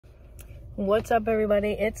What's up,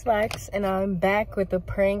 everybody? It's Lex, and I'm back with a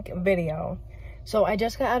prank video. So I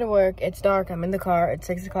just got out of work. It's dark. I'm in the car. It's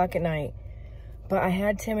 6 o'clock at night. But I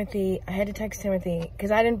had to text Timothy,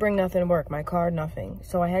 because I didn't bring nothing to work, my card, nothing.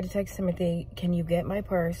 So I had to text Timothy, can you get my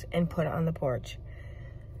purse and put it on the porch?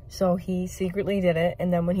 So he secretly did it,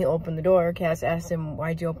 and then when he opened the door, Cass asked him,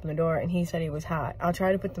 why'd you open the door? And he said he was hot. I'll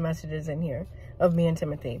try to put the messages in here of me and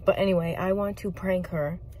Timothy. But anyway, I want to prank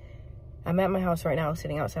her. I'm at my house right now,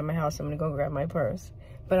 sitting outside my house. I'm gonna go grab my purse.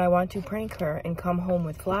 But I want to prank her and come home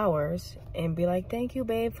with flowers and be like, thank you,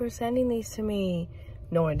 babe, for sending these to me.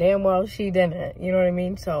 Knowing damn well she didn't, you know what I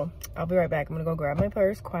mean? So I'll be right back. I'm gonna go grab my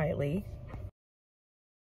purse quietly.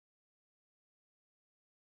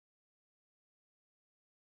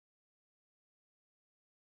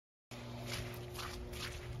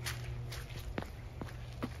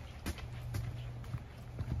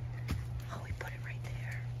 Oh, we put it right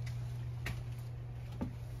there.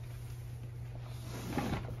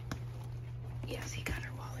 Yes, he got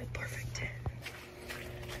her wallet. Perfect.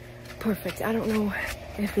 Perfect. I don't know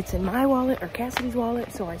if it's in my wallet or Cassidy's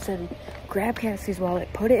wallet, so I said grab Cassidy's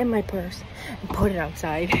wallet, put it in my purse, and put it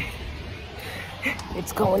outside.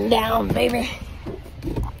 It's going down, baby.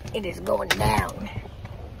 It is going down.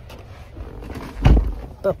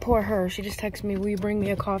 But poor her, she just texted me, will you bring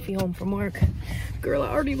me a coffee home from work? Girl, I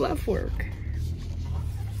already left work.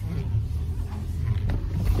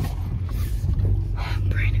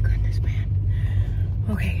 Pray to goodness, man.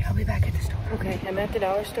 Okay, I'll be back at the store. Okay, I'm at the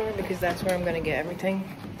dollar store because that's where I'm gonna get everything.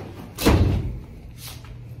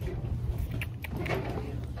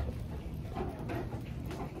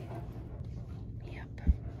 Yep.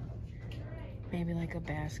 Maybe like a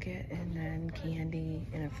basket and then candy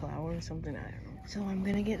and a flower or something, I don't know. So I'm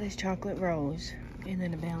gonna get this chocolate rose and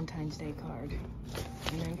then a Valentine's Day card.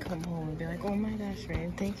 And then come home and be like, oh my gosh,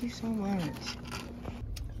 friend, thank you so much.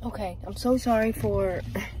 Okay, I'm so sorry for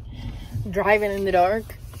driving in the dark.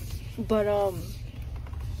 But,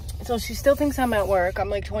 so she still thinks I'm at work. I'm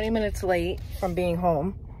like 20 minutes late from being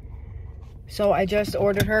home. So I just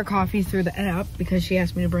ordered her a coffee through the app because she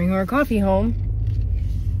asked me to bring her a coffee home.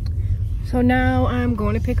 So now I'm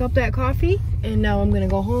going to pick up that coffee and now I'm going to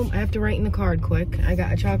go home. I have to write in the card quick. I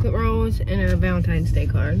got a chocolate rose and a Valentine's Day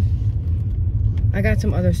card. I got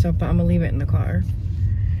some other stuff, but I'm going to leave it in the car.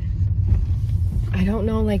 I don't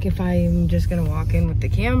know, like, if I'm just going to walk in with the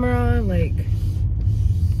camera, like,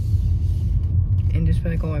 and just be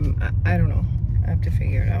like, oh, I don't know. I have to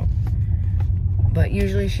figure it out. But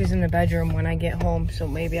usually she's in the bedroom when I get home, so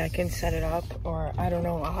maybe I can set it up, or I don't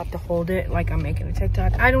know, I'll have to hold it like I'm making a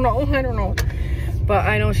TikTok. I don't know. But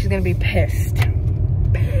I know she's gonna be pissed.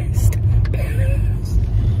 Pissed.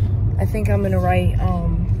 I think I'm gonna write,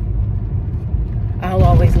 I'll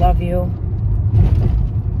always love you.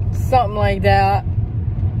 Something like that.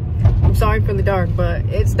 I'm sorry for the dark, but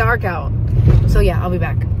it's dark out. So yeah, I'll be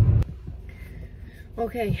back.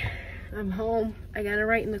 Okay, I'm home. I gotta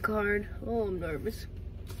write in the card. Oh, I'm nervous.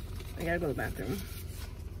 I gotta go to the bathroom.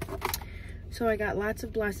 So I got lots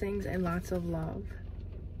of blessings and lots of love.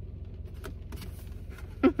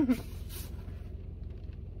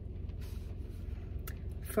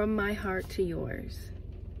 From my heart to yours.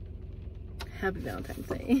 Happy Valentine's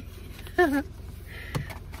Day.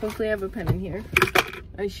 Hopefully I have a pen in here.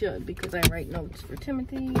 I should, because I write notes for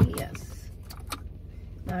Timothy. Yes.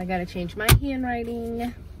 Now I gotta change my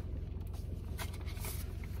handwriting.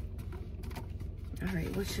 All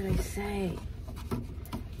right, what should I say?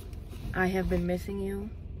 I have been missing you.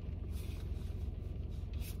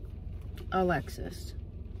 Alexis.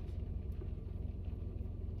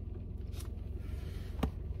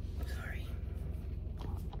 Sorry.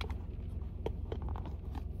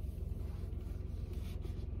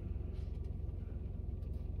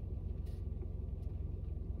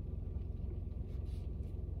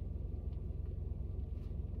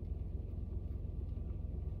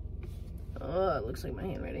 Oh, it looks like my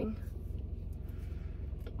handwriting.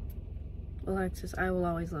 Alexis, I will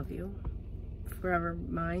always love you. Forever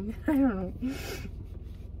mine. I don't know.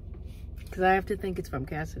 Because I have to think it's from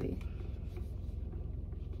Cassidy.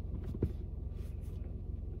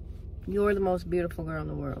 You're the most beautiful girl in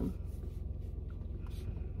the world.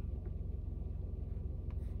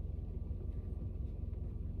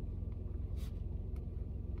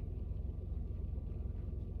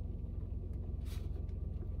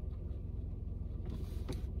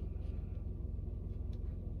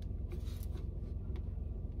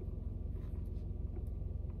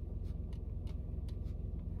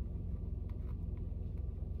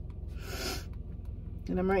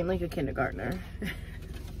 And I'm writing like a kindergartner.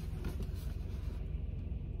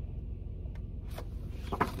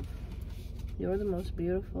 You're the most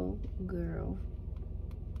beautiful girl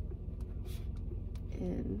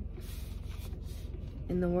in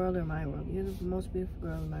the world or my world. You're the most beautiful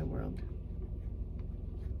girl in my world.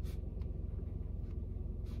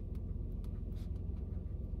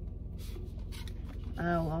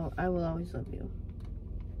 I will always love you.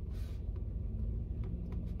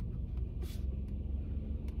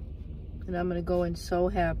 And I'm gonna go in so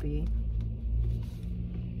happy.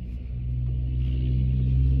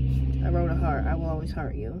 I wrote a heart. I will always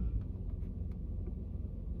heart you.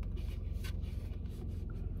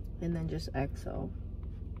 And then just XO.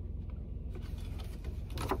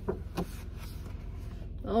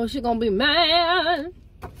 Oh, she gonna be mad.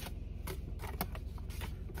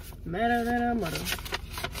 Madder than her mother.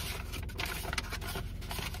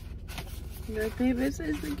 You're like, babe, this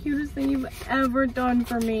is the cutest thing you've ever done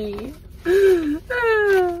for me.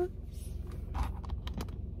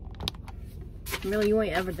 Millie, you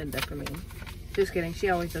ain't ever did that for me. Just kidding. She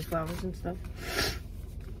always does flowers and stuff.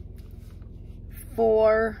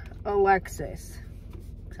 For Alexis.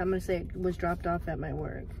 I'm going to say it was dropped off at my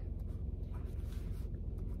work.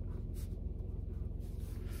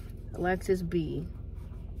 Alexis B.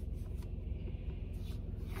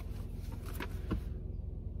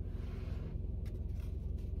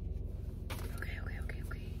 Okay.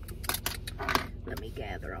 Let me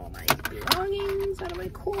gather all my belongings out of my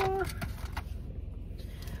car.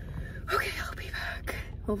 Okay, I'll be back.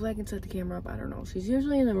 Hopefully I can set the camera up. I don't know. She's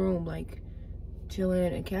usually in the room, like,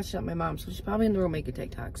 chilling and catching up my mom. So she's probably in the room making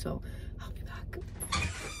TikTok. So I'll be back.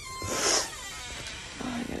 Oh,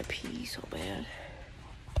 I gotta pee so bad.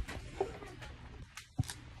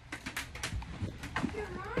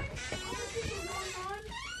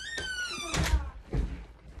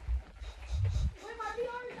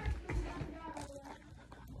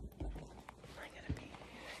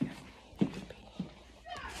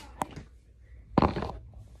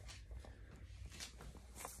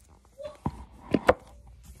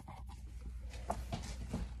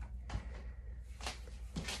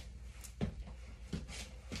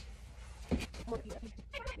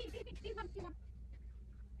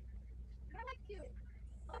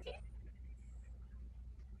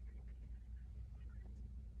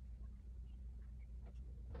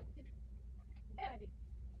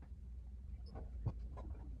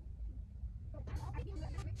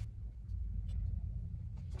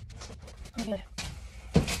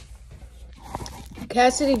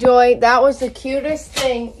 Cassidy Joy, that was the cutest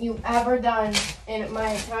thing you've ever done in my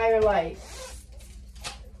entire life.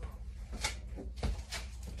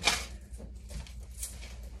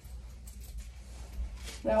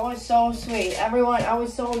 That was so sweet. Everyone, I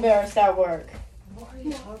was so embarrassed at work. What are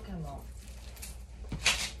you talking about?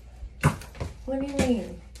 What do you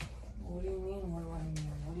mean? What do you mean? What do I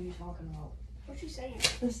mean? What are you talking about? What you saying?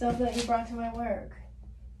 The stuff that you brought to my work.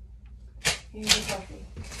 Here's your coffee.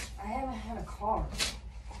 I haven't had a car.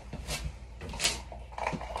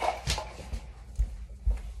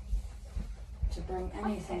 To bring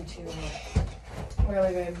anything to your work.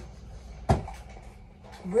 Really, babe?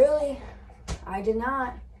 Really? I did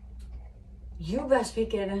not. You best be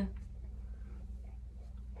kidding.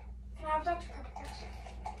 Can I have Dr. Pepper?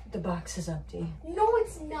 The box is empty. No,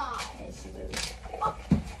 it's not. Yes, it is.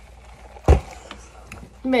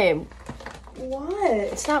 Babe,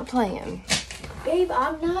 What? stop playing. Babe,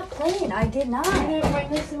 I'm not playing. I did not. You didn't bring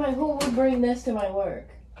this to my. Who would bring this to my work?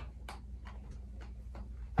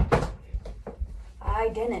 I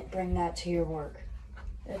didn't bring that to your work.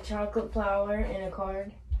 A chocolate flower and a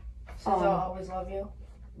card. Says I'll always love you.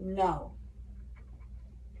 No.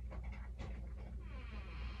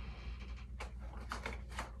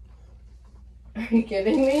 Are you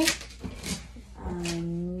kidding me?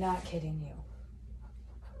 I'm not kidding you.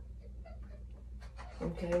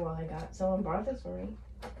 Okay, well someone brought this for me.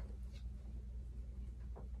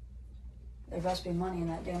 There must be money in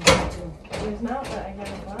that damn thing too. There's not, but I got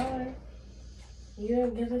a flower. You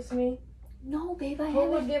didn't give this to me? No, babe, I Who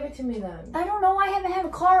would haven't. give it to me then? I don't know. I haven't had a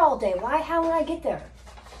car all day. Why? How would I get there?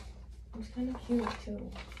 It's kind of cute too.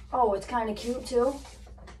 Oh, it's kind of cute too.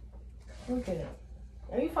 Look at it.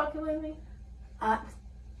 Are you fucking with me? Are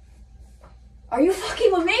you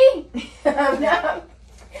fucking with me? I'm not.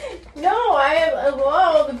 No, I have.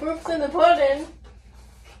 Well, the proof's in the pudding.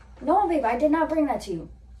 No, babe, I did not bring that to you.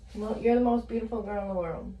 Well, you're the most beautiful girl in the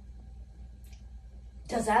world.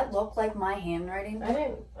 Does that look like my handwriting? I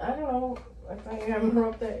don't know. I thought you were having a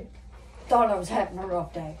rough day. Thought I was having a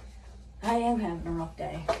rough day. I am having a rough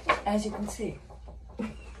day, as you can see.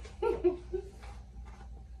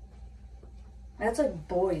 That's like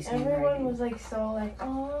boys' handwriting. Everyone was like so like,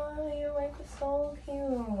 oh, your wife is so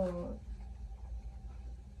cute.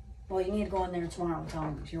 Well, you need to go in there tomorrow and tell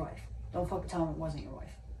him it's your wife. Don't fucking tell him it wasn't your wife.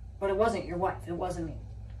 But it wasn't your wife. It wasn't me.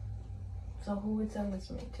 So who would send this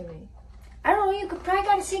to me? I don't know. You could probably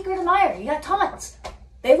got a secret admirer. You got tons.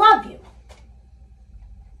 They love you.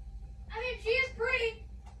 I mean, she is pretty.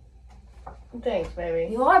 Thanks,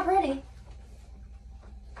 baby. You are pretty.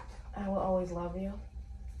 I will always love you.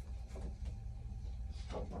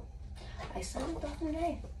 I said it the other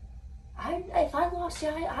day. If I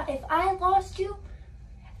lost you,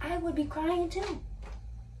 I would be crying too.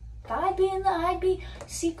 I'd be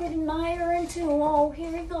secret admiring too. Oh,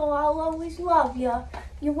 here we go. I'll always love you.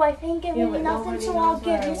 Your wife ain't giving me nothing, so I'll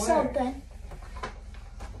give you something.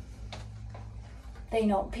 They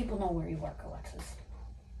know. People know where you work, Alexis.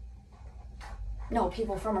 No,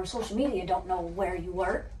 people from our social media don't know where you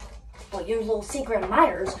work. But your little secret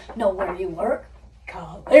admirers know where you work.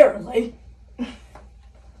 Clearly.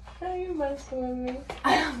 How are you messing with me?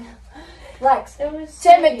 Lex, It was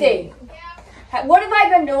Timothy, Yeah. what have I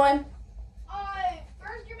been doing?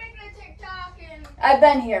 First you're making a TikTok and I've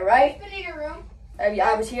been here, right? been in your room.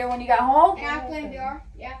 I was here when you got home. And I'm playing VR.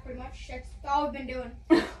 Yeah, pretty much. That's all we've been doing.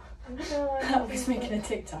 I was making a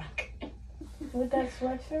TikTok. With that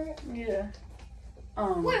sweatshirt? Yeah.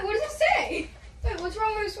 Wait, what does it say? Wait, what's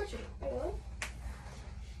wrong with the switcher? Wait, what?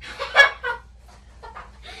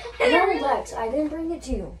 No, Lex, I didn't bring it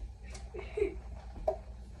to you.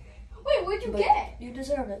 Wait, what'd you But get? you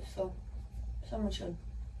deserve it, so someone should.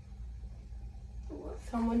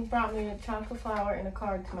 Someone brought me a chocolate flower and a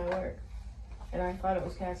card to my work. And I thought it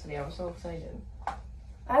was Cassidy. I was so excited.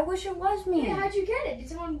 I wish it was me. Yeah, how'd you get it? Did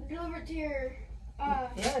someone deliver it to your, Yeah,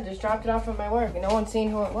 I just dropped it off at my work and no one's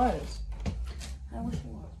seen who it was. I wish it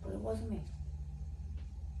was, but it wasn't me.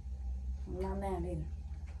 I'm not mad either.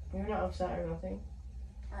 You're not upset or nothing.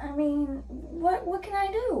 I mean, what can I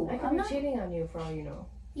do? I could I'm be not. cheating on you for all you know.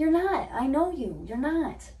 You're not. I know you. You're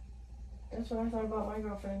not. That's what I thought about my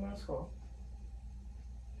girlfriend in middle school.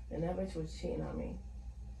 And that bitch was cheating on me.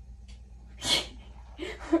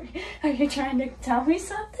 Are you trying to tell me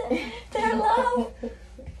something, dear love?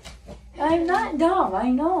 I'm not dumb. I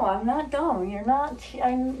know I'm not dumb. You're not.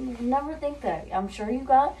 I never think that. I'm sure you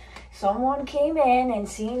got someone came in and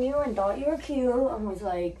seen you and thought you were cute and was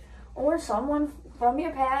like, or someone from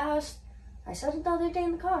your past. I said it the other day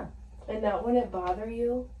in the car. And that wouldn't bother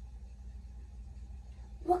you?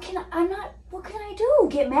 What can I do?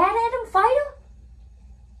 Get mad at him? Fight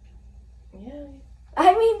him? Yeah.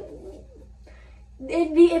 I mean,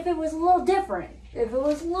 it'd be if it was a little different. If it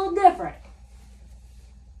was a little different.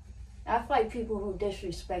 I fight people who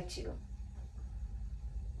disrespect you.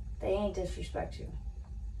 They ain't disrespect you.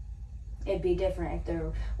 It'd be different if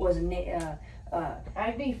there was a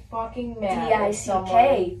I'd be fucking mad. if someone-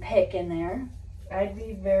 DICK pick in there. I'd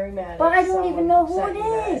be very mad. But if I don't even someone know who sent it you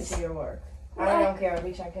that is. to your work. What? I don't care. I'll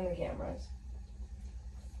be checking the cameras.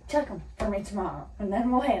 Check them for me tomorrow, and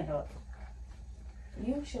then we'll handle it.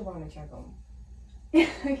 You should want to check them.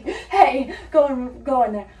 Hey, go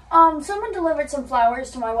in there. Someone delivered some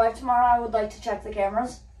flowers to my wife tomorrow. I would like to check the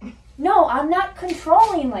cameras. No, I'm not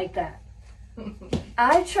controlling like that.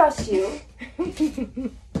 I trust you.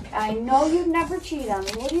 I know you'd never cheat on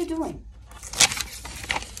me. What are you doing?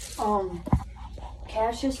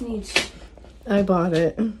 Cash just needs. I bought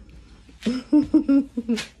it.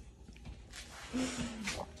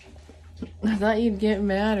 I thought you'd get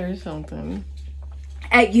mad or something.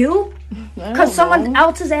 At you? Because someone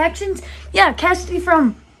else's actions? Yeah, Cassidy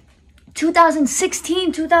from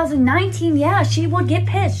 2016, 2019, yeah, she would get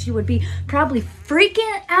pissed. She would be probably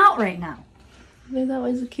freaking out right now. I thought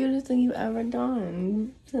it was the cutest thing you've ever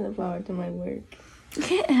done. Send a flower to my work.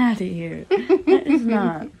 Get out of here. That is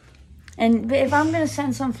not. And if I'm going to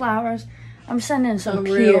send some flowers, I'm sending some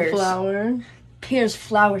real Piers. flower. Piers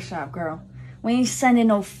Flower Shop, girl. We ain't sending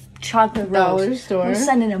no chocolate Dollar rose. store. We're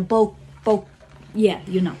sending them both. Yeah,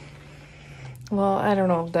 you know. Well, I don't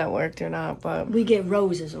know if that worked or not, but We get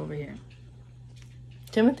roses over here.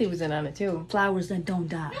 Timothy was in on it too. Flowers that don't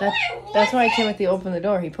die. That's why Timothy opened the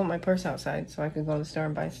door. He put my purse outside so I could go to the store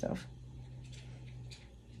and buy stuff.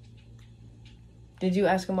 Did you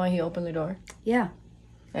ask him why he opened the door? Yeah.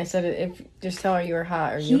 I said, if just tell her you were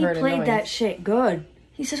hot or you He heard a played noise. that shit good.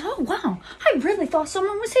 He said, oh, wow. I really thought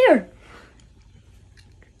someone was here.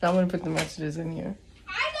 I'm going to put the messages in here.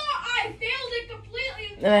 I thought I failed it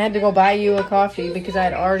completely. And I had to go buy you a coffee because I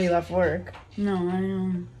had already left work. No, I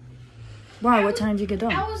don't. Wow, what time did you get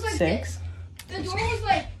done? I was like 6. this. The door was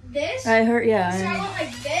like this. I heard, So I yeah. went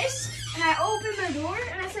like this, and I opened the door,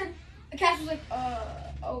 and I said, the cat was like,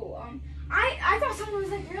 I thought someone was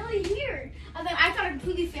like really here. And then I thought I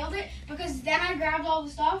completely failed it because then I grabbed all the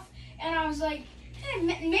stuff, and I was like, Hey,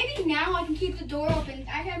 maybe now I can keep the door open.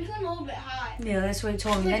 I'm feeling a little bit hot. Yeah, that's what he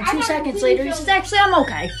told me. Like, Then I'm 2 not seconds completely later, he filled. says, actually, I'm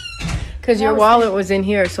okay. Because your That was wallet was in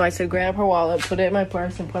here, so I said, grab her wallet, put it in my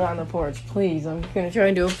purse, and put it on the porch. Please, I'm going to try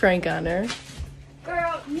and do a prank on her.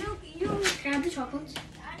 Girl, you grab the chocolates.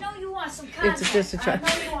 I know you want some content. It's just a I chocolate.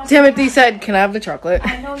 know you want some Timothy content. said, can I have the chocolate?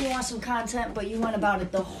 I know you want some content, but you went about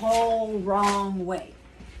it the whole wrong way.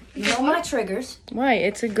 You know my triggers. Why?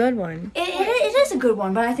 It's a good one. It is a good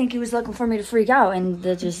one, but I think he was looking for me to freak out, and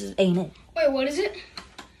that just ain't it. Wait, what is it?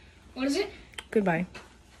 What is it? Goodbye.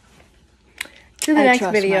 To the I next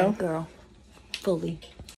trust video. my girl fully.